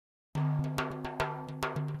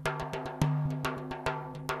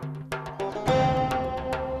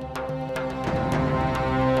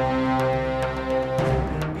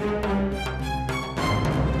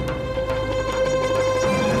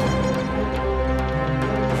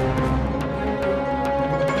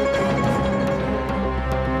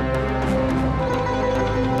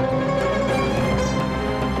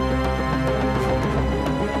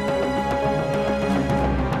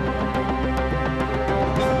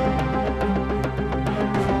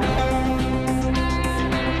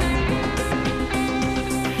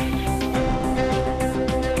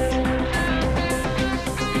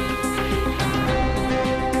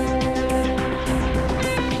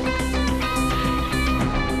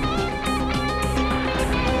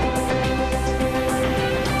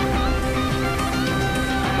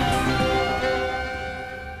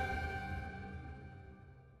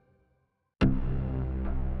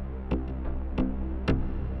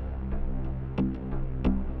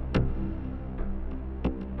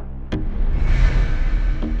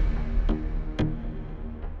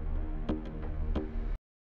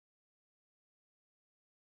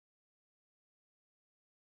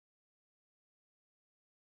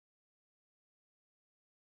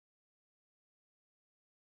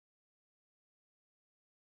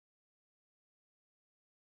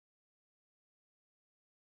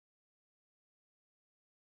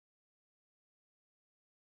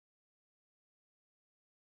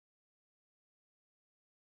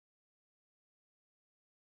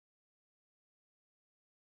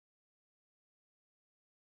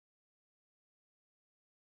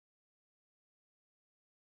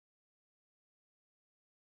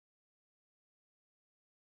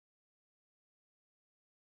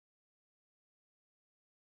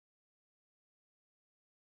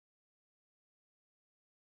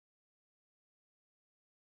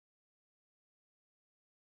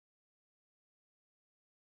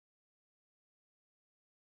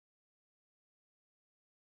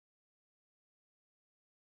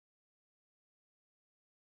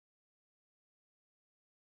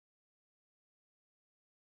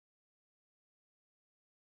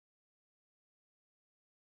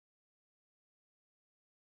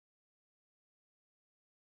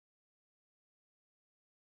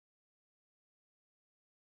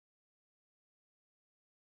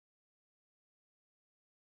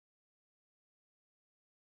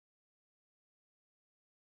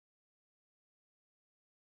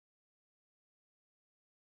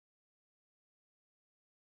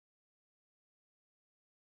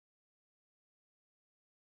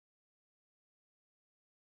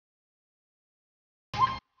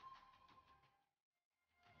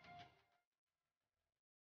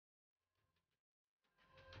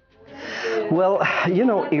Well, you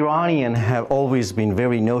know, Iranians have always been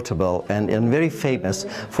very notable and very famous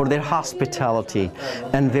for their hospitality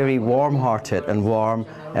and very warm-hearted and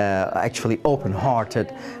actually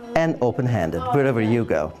open-hearted and open-handed wherever you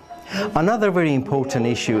go. Another very important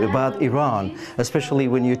issue about Iran, especially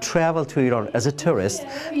when you travel to Iran as a tourist,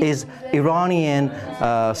 is Iranian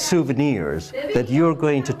souvenirs that you're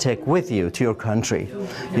going to take with you to your country.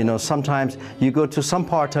 You know, sometimes you go to some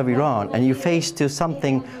part of Iran and you face to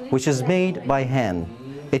something which is made by hand.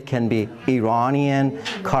 It can be Iranian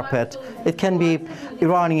carpet, it can be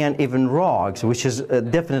Iranian even rugs, which is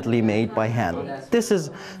definitely made by hand. This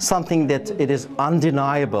is something that it is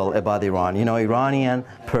undeniable about Iran, you know, Iranian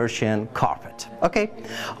Persian carpet. Okay,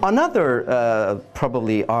 another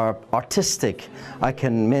probably artistic, I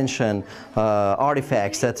can mention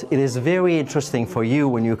artifacts that it is very interesting for you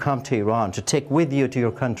when you come to Iran to take with you to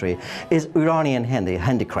your country is Iranian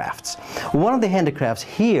handicrafts. One of the handicrafts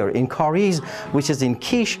here in Kariz, which is in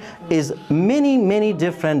Kish, is many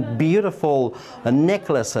different beautiful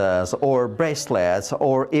necklaces or bracelets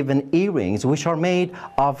or even earrings which are made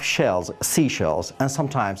of shells, seashells, and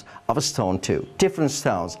sometimes of a stone too. Different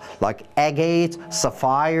stones like agate,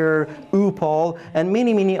 sapphire, opal, and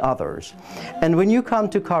many others. And when you come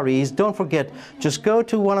to Kariz, don't forget, just go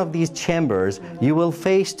to one of these chambers. You will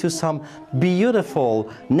face to some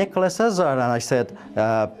beautiful necklaces, and I said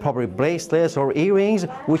probably bracelets or earrings,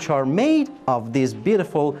 which are made of these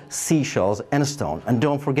beautiful seashells and stone. And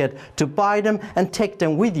don't forget to buy them and take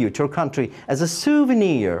them with you to your country as a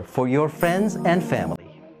souvenir for your friends and family.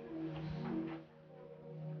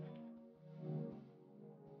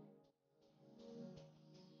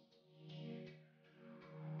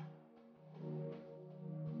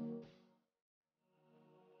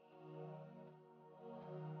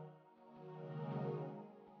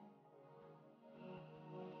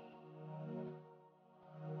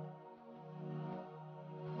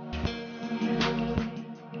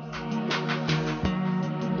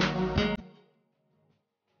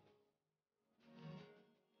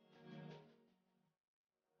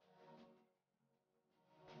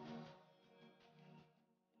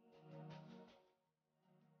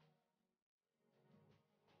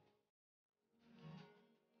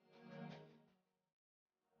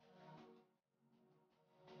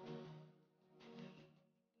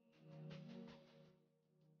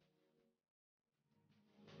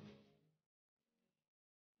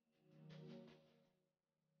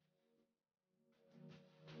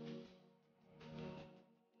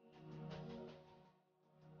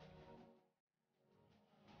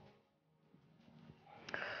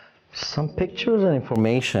 Some pictures and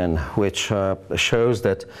information which shows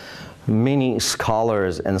that many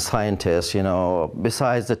scholars and scientists, you know,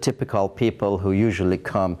 besides the typical people who usually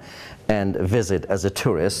come and visit as a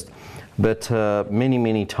tourist, but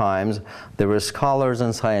many times there were scholars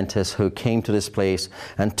and scientists who came to this place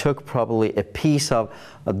and took probably a piece of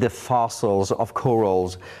the fossils of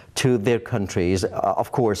corals to their countries,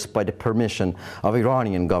 of course by the permission of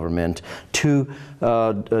Iranian government, to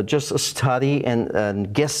just study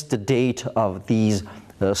and guess the date of these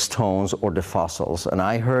stones or the fossils. And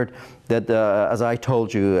I heard that, as I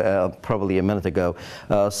told you probably a minute ago,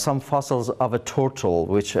 some fossils of a turtle,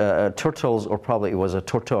 which turtles, or probably it was a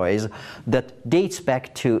tortoise, that dates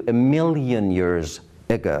back to 1 million years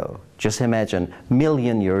ago. Just imagine, 1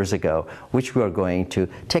 million years ago, which we are going to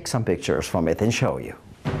take some pictures from it and show you.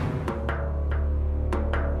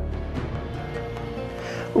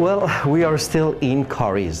 Well, we are still in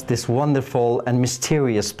Kariz, this wonderful and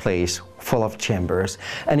mysterious place full of chambers.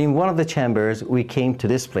 And in one of the chambers, we came to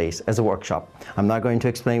this place as a workshop. I'm not going to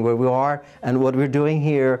explain where we are and what we're doing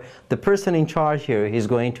here. The person in charge here is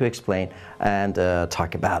going to explain and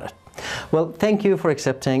talk about it. Well, thank you for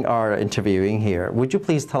accepting our interviewing here. Would you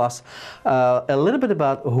please tell us a little bit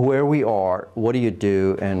about where we are, what do you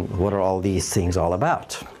do, and what are all these things all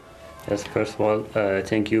about? Yes, first of all,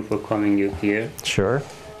 thank you for coming here. Sure.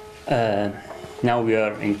 Now we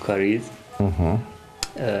are in Kariz,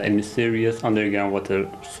 a mysterious underground water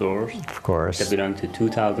source. Of course. That belonged to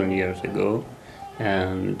 2,000 years ago,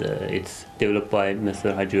 and it's developed by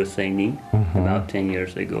Mr. Haji Hosseini about 10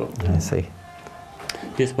 years ago. I see.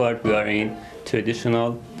 This part we are in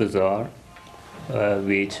traditional bazaar,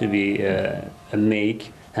 which we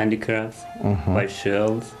make handicrafts by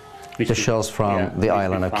shells. The shells from the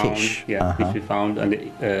island of Kish. Yeah, which we found on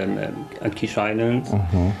the Kish Islands.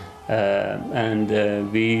 And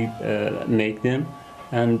we make them,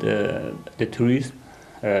 and the tourists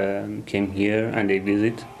came here and they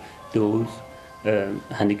visit those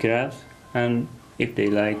handicrafts, and if they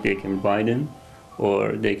like they can buy them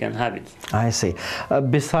or they can have it. I see.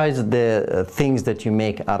 Besides the things that you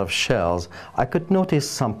make out of shells, I could notice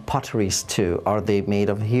some potteries too. Are they made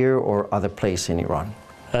of here or other place in Iran?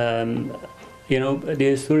 You know,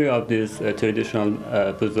 the story of this traditional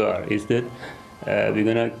bazaar is that we're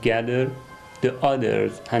gonna gather the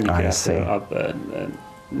others handicrafts of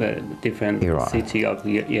different Iran. city of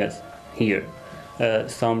here. Yes, here.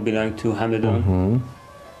 Some belong to Hamadan,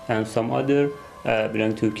 and some other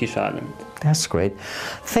belong to Kish Island. That's great.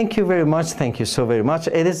 Thank you very much. Thank you so very much.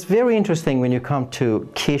 It is very interesting when you come to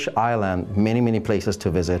Kish Island, many places to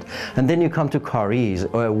visit. And then you come to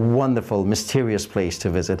Kariz, a wonderful, mysterious place to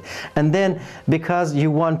visit. And then, because you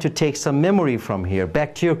want to take some memory from here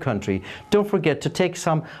back to your country, don't forget to take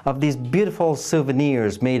some of these beautiful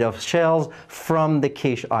souvenirs made of shells from the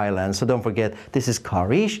Kish Island. So don't forget, this is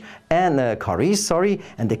Kariz, and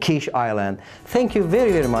the Kish Island. Thank you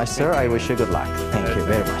very much, sir. I wish you good luck. Thank you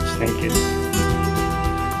very much. Thank you.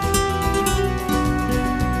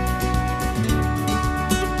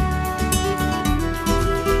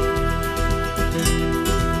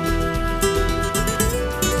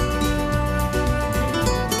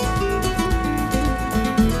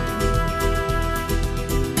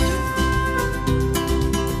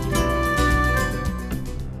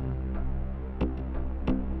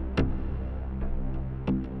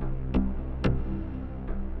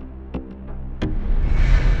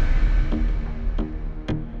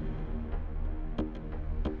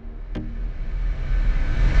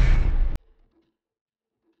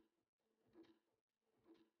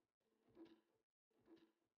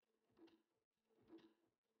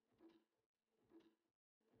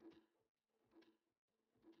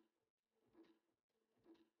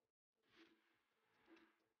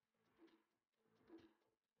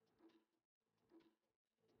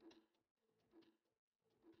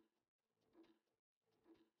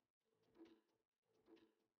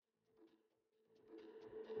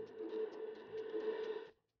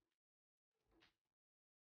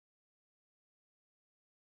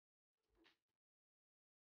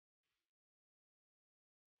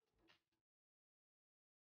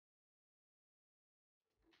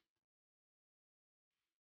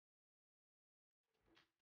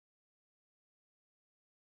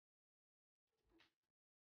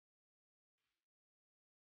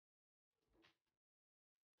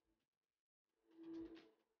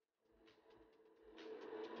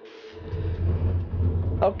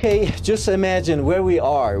 Okay, just imagine where we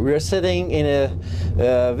are. We're sitting in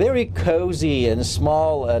a very cozy and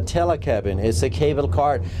small telecabin. It's a cable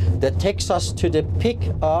car that takes us to the peak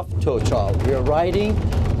of Tochal. We're riding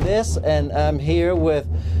this, and I'm here with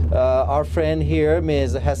our friend here,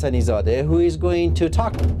 Ms. Hassanizadeh, who is going to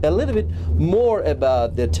talk a little bit more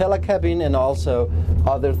about the telecabin and also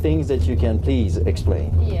other things that you can please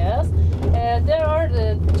explain. Yes, there are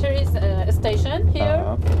the tourist station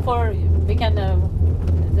here for we can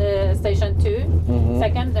the station 2,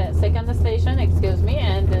 second station, excuse me,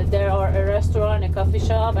 and there are a restaurant, a coffee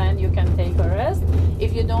shop, and you can take a rest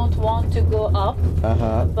if you don't want to go up.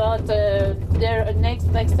 But their next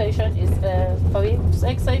station is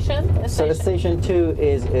fifth station. So the station 2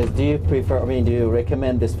 is do you prefer? I mean, do you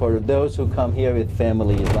recommend this for those who come here with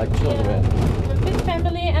families, like children? Yeah, with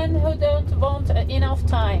family and who don't want enough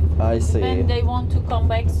time. I see. And they want to come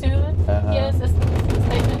back soon. Yes, the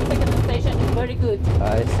second station is very good.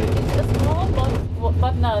 I see. It's small,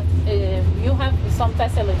 but not. You have some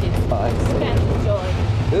facilities. You can enjoy.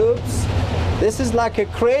 Oops. This is like a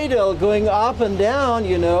cradle going up and down,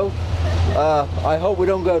 you know. I hope we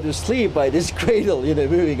don't go to sleep by this cradle, you know,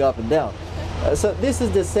 moving up and down. So this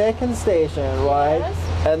is the second station, right?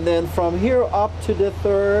 Yes. And then from here up to the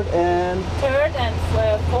third and fourth and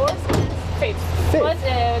fifth. But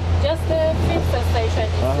just the fifth station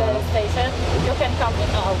is the station you can come in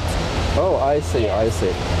out. Oh, I see, I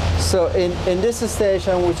see. So in this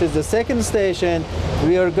station, which is the second station,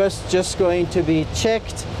 we are just going to be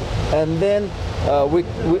checked, and then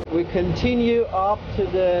we continue up to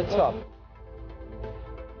the top.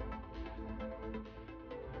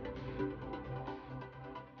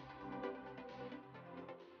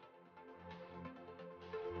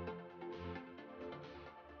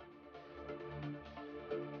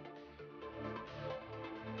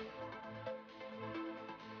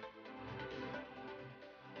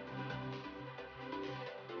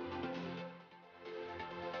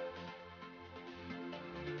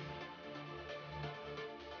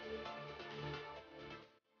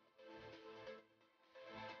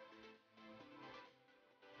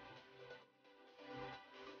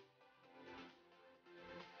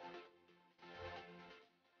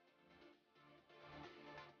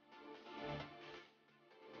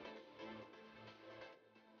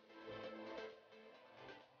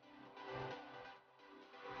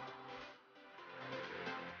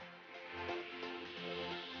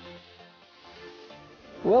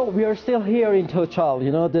 Well, we are still here in Tochal, you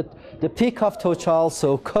know, the peak of Tochal,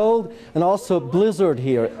 so cold and also blizzard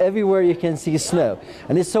here. Everywhere you can see snow.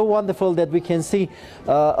 And it's so wonderful that we can see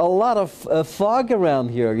a lot of fog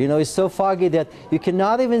around here. You know, it's so foggy that you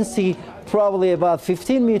cannot even see probably about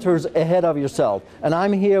 15 meters ahead of yourself. And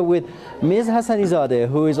I'm here with Ms. Hassanizadeh,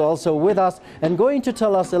 who is also with us and going to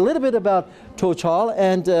tell us a little bit about Tochal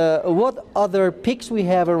and what other peaks we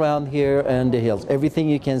have around here and the hills. Everything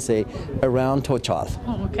you can say around Tochal.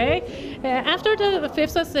 Okay. After the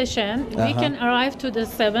 5th station, we can arrive to the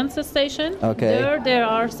 7th station. Okay. There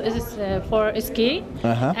are for ski.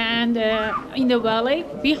 And in the valley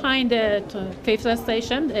behind the 5th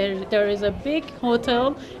station, there is a big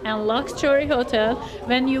hotel and luxury hotel.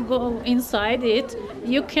 When you go inside it,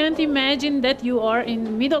 you can't imagine that you are in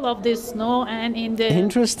the middle of the snow and in the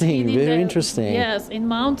very interesting. Yes, in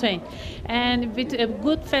mountain, and with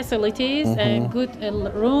good facilities and good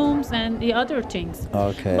rooms and the other things.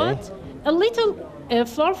 Okay. But a little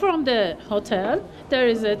far from the hotel, there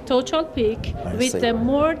is a Tochal Peak with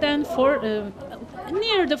more than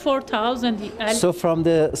near the 4,000. So from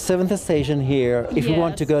the 7th station here, if we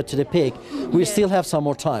want to go to the peak, we still have some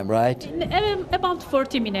more time, right? About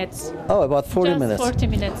 40 minutes. Oh, about 40 Just minutes. 40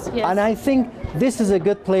 minutes, yes. And I think this is a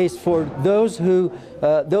good place for those who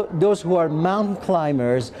are mountain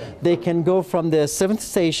climbers. They can go from the 7th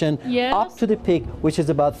station up to the peak, which is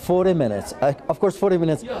about 40 minutes. Of course, 40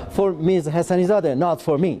 minutes for Ms. Hassanizadeh, not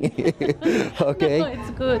for me. Okay. No,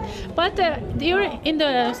 it's good. But during in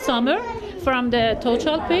the summer, from the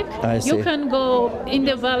Tochal Peak, you can go in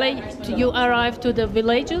the valley. You arrive to the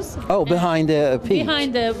villages. Oh, behind the peak.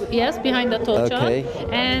 Behind the Tochal. Okay.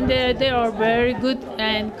 And they are very good.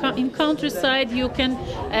 And in countryside, you can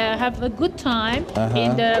have a good time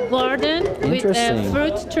in the garden with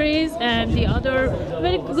fruit trees and the other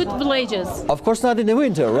very good villages. Of course, not in the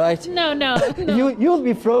winter, right? No. You'll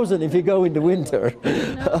be frozen if you go in the winter.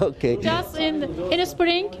 Okay. Just in the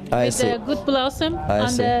spring with the good blossom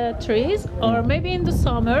on the trees, or maybe in the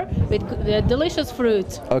summer with delicious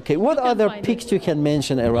fruit. Okay. What other peaks you can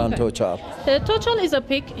mention around Tochal? Tochal is a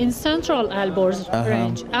peak in Central Alborz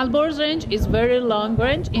range. Alborz range is very long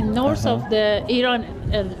range in north of the Iran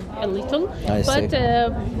a little, but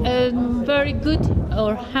very good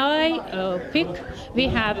or high peak we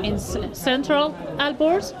have in Central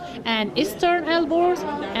Alborz and Eastern Alborz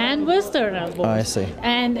and Western Alborz. I see.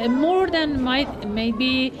 And more than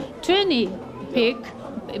maybe 20 peak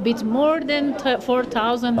with more than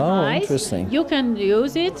 4,000 miles. Interesting. You can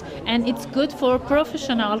use it, and it's good for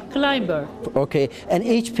professional climber. Okay, and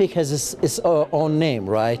each peak has its own name,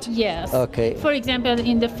 right? Yes. Okay. For example,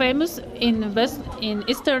 in the famous in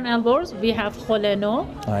Eastern Alborz, we have Kholeno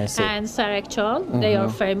and Sarakchal. They are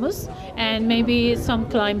famous, and maybe some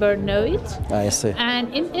climber know it. I see.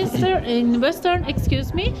 And in Western,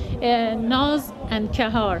 Naz and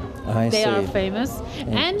Kahar. They are famous.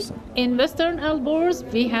 And in Western Alborz,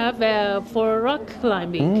 we have for rock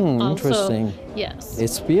climbing. Also. Interesting. Yes.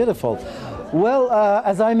 It's beautiful. Well,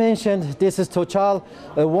 as I mentioned, this is Tochal,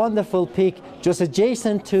 a wonderful peak just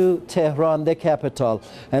adjacent to Tehran, the capital.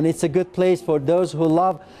 And it's a good place for those who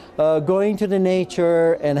love going to the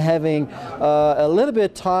nature and having a little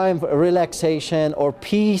bit of time for relaxation or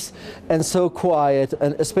peace and so quiet,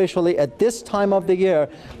 and especially at this time of the year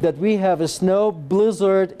that we have a snow,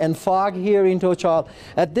 blizzard and fog here in Tochal.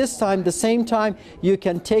 At this time, the same time, you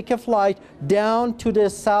can take a flight down to the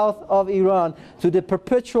south of Iran, to the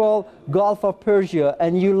perpetual Gulf of Persia,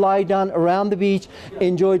 and you lie down around the beach,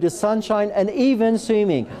 enjoy the sunshine and even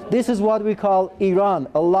swimming. This is what we call Iran,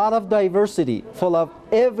 a lot of diversity, full of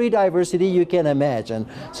every diversity you can imagine.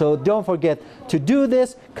 So don't forget to do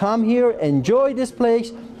this. Come here, enjoy this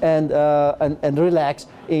place, and relax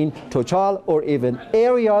in Tochal or even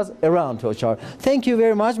areas around Tochal. Thank you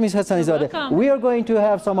very much, Ms. Hassanizadeh. We are going to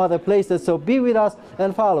have some other places, so be with us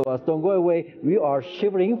and follow us. Don't go away. We are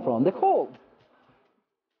shivering from the cold.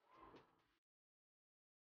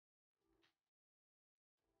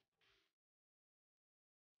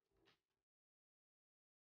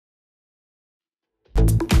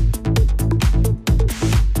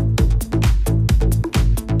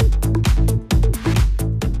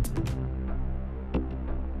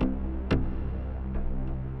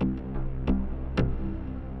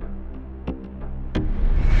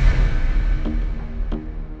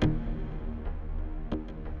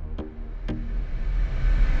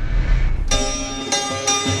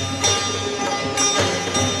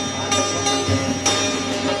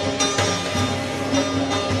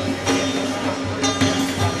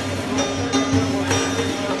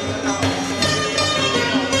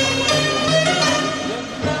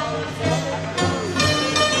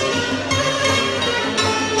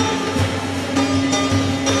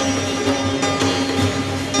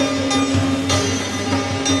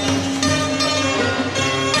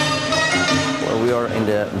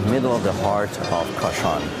 heart of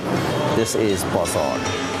Kashan. This is Bazar.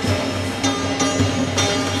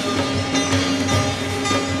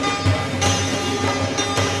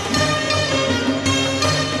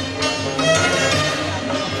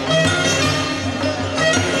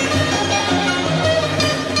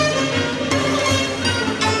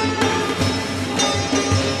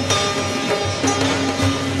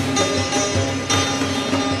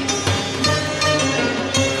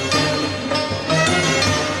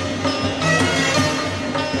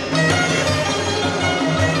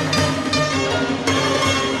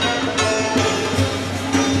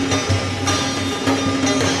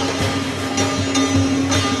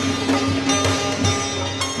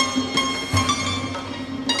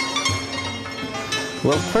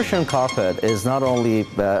 Well, Persian carpet is not only,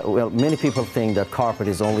 well, many people think that carpet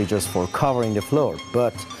is only just for covering the floor,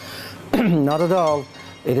 but not at all.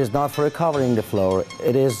 It is not for covering the floor.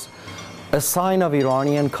 It is a sign of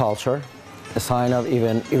Iranian culture, a sign of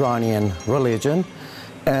even Iranian religion,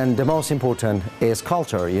 and the most important is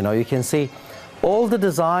culture. You know, you can see all the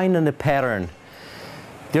design and the pattern,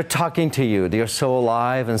 they're talking to you. They're so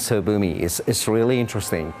alive and so boomy. It's really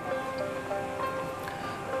interesting.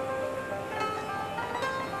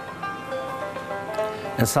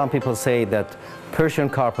 And some people say that Persian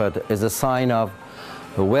carpet is a sign of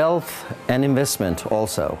wealth and investment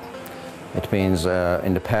also. It means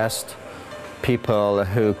in the past, people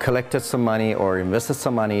who collected some money or invested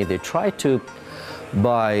some money, they tried to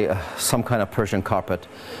buy some kind of Persian carpet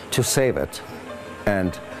to save it.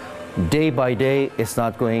 And day by day, it's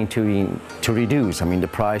not going to reduce. I mean, the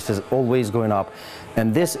price is always going up.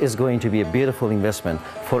 And this is going to be a beautiful investment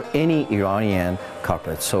for any Iranian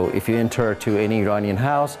carpet. So if you enter to any Iranian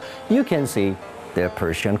house, you can see their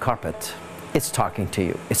Persian carpet. It's talking to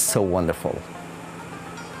you. It's so wonderful.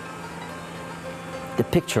 The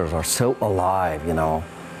pictures are so alive, you know.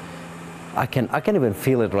 I can even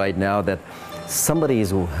feel it right now that somebody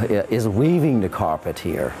is weaving the carpet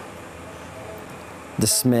here. The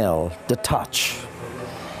smell, the touch.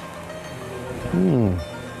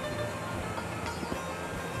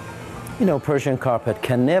 You know, Persian carpet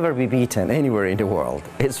can never be beaten anywhere in the world.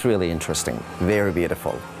 It's really interesting, very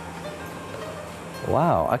beautiful.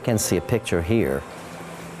 Wow, I can see a picture here.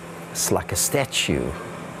 It's like a statue.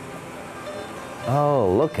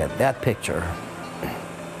 Oh, look at that picture.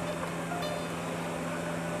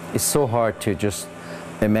 It's so hard to just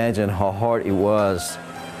imagine how hard it was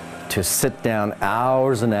to sit down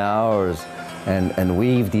hours and hours and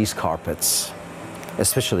weave these carpets,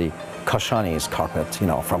 especially Kashani's carpet, you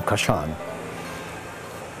know, from Kashan.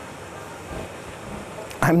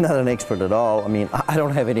 I'm not an expert at all. I mean, I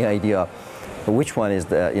don't have any idea which one is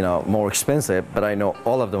the, you know, more expensive, but I know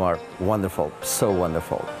all of them are wonderful, so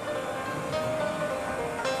wonderful.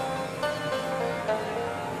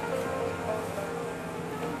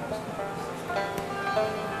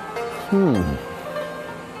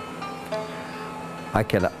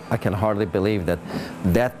 I can hardly believe that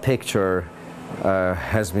that picture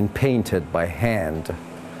has been painted by hand.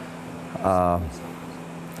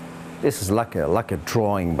 This is like a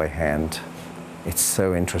drawing by hand. It's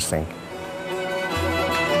so interesting.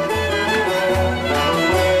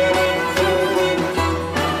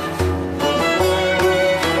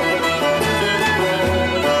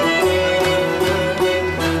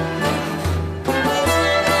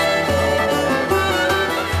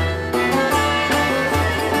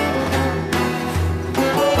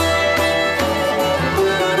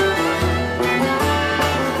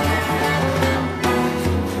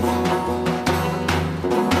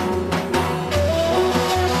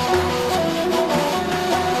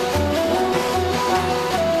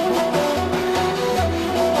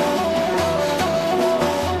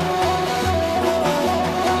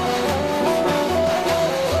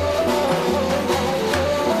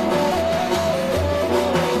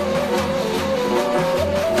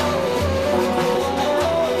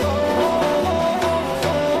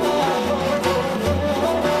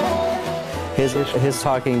 He's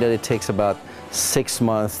talking that it takes about 6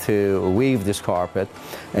 months to weave this carpet,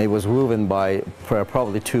 and it was woven by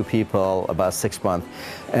probably 2 people about 6 months.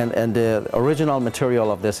 And the original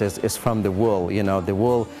material of this is from the wool. You know, the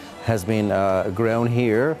wool has been grown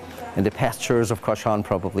here in the pastures of Kashan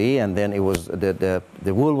probably, and then it was the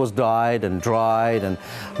wool was dyed and dried and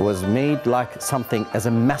was made like something as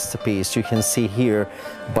a masterpiece. You can see here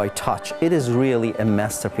by touch. It is really a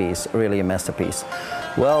masterpiece, really a masterpiece.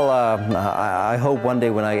 Well, I hope one day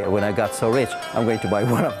when I got so rich, I'm going to buy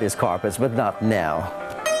one of these carpets, but not now.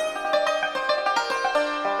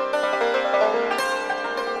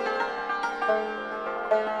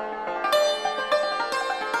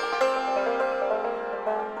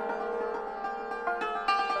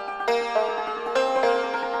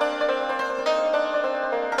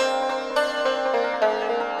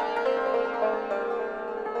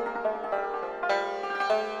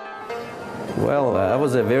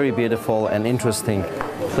 was a very beautiful and interesting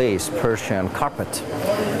place, Persian carpet.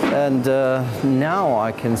 And now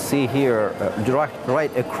I can see here, right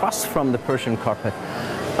across from the Persian carpet,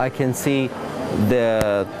 I can see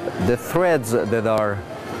the threads that are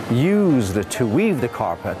used to weave the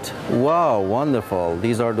carpet. Wow, wonderful.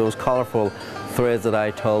 These are those colorful threads that I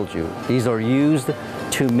told you. These are used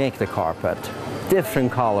to make the carpet.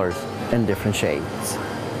 Different colors and different shades.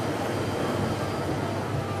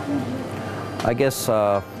 I guess,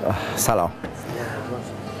 salam.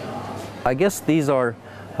 I guess these are,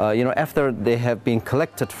 you know, after they have been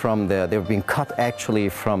collected from they've been cut actually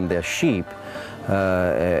from the sheep.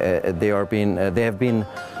 They have been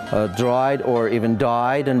dried or even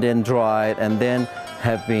dyed and then dried and then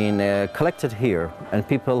have been collected here. And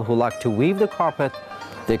people who like to weave the carpet,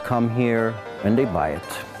 they come here and they buy it.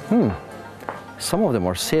 Some of them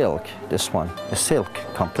are silk. This one is silk,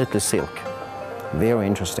 completely silk. Very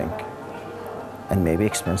interesting. And maybe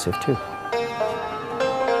expensive too.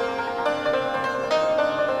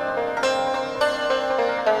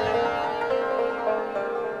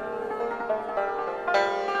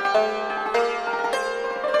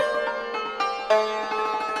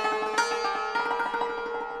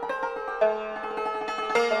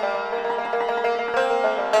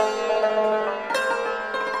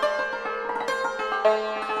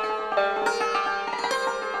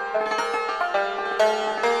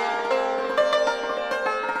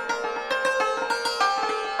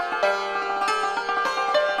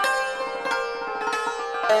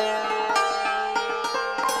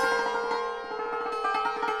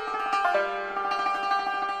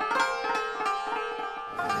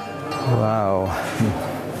 Wow,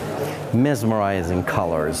 mesmerizing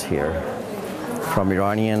colors here from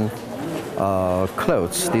Iranian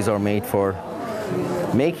clothes. These are made for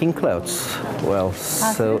making clothes. Well,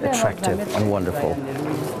 so attractive and wonderful.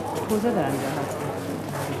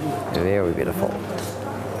 Very beautiful.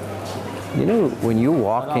 You know, when you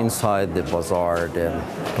walk inside the Bazar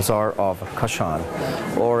of Kashan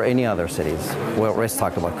or any other cities, well, let's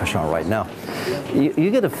talk about Kashan right now, you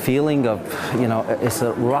get a feeling of, you know, it's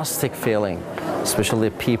a rustic feeling, especially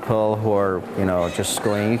people who are, you know, just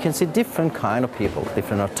going, you can see different kind of people,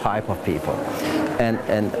 different type of people.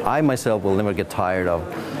 And I myself will never get tired of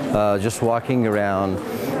just walking around.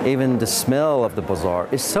 Even the smell of the Bazar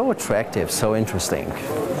is so attractive, so interesting.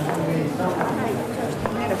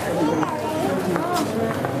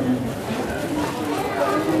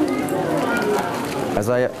 As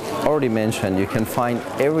I already mentioned, you can find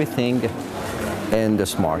everything in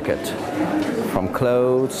this market, from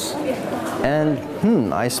clothes, and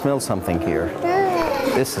I smell something here.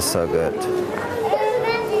 This is so good.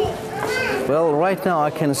 Well, right now I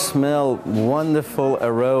can smell wonderful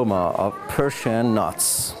aroma of Persian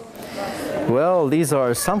nuts. Well, these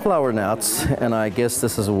are sunflower nuts, and I guess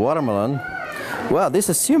this is watermelon. Well, this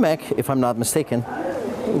is sumac, if I'm not mistaken.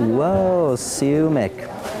 Whoa, sumac.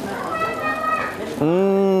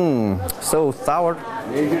 So sour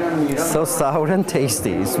and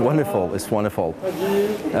tasty. It's wonderful. It's wonderful.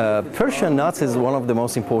 Persian nuts is one of the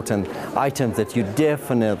most important items that you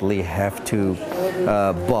definitely have to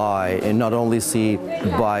buy, and not only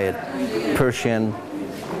buy it, Persian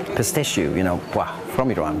pistachio, you know, wow,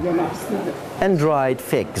 from Iran, and dried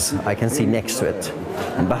figs. I can see next to it,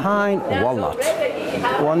 and behind walnut.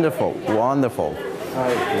 Wonderful, wonderful.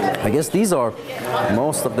 I guess these are,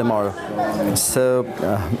 most of them are so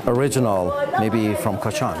original, maybe from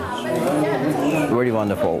Kashan. Very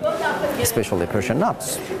wonderful, especially Persian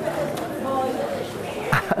nuts.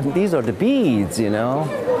 These are the beads, you know.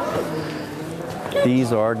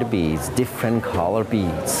 These are the beads, different color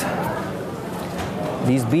beads.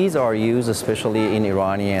 These beads are used especially in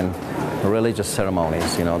Iranian religious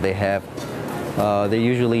ceremonies. You know, they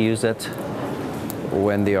usually use it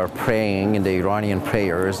when they are praying in the Iranian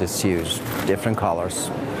prayers. It's used, different colors,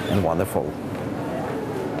 and wonderful.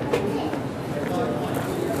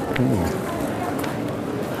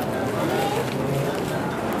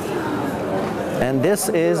 And this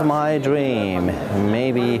is my dream.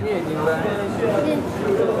 Maybe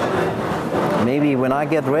when I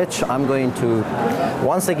get rich, I'm going to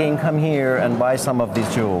once again come here and buy some of these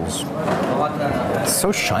jewels. It's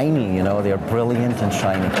so shiny, you know, they're brilliant and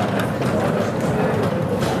shiny.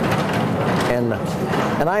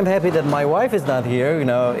 And I'm happy that my wife is not here. You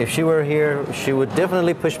know, if she were here, she would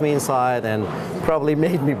definitely push me inside and probably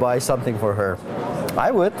made me buy something for her.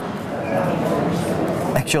 I would,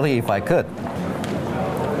 actually, if I could.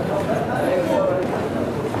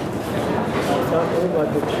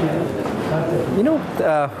 You know,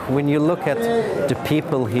 when you look at the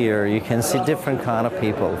people here, you can see different kind of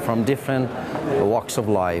people from different walks of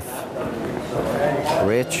life.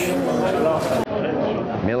 rich,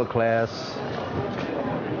 middle class,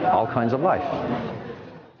 all kinds of life.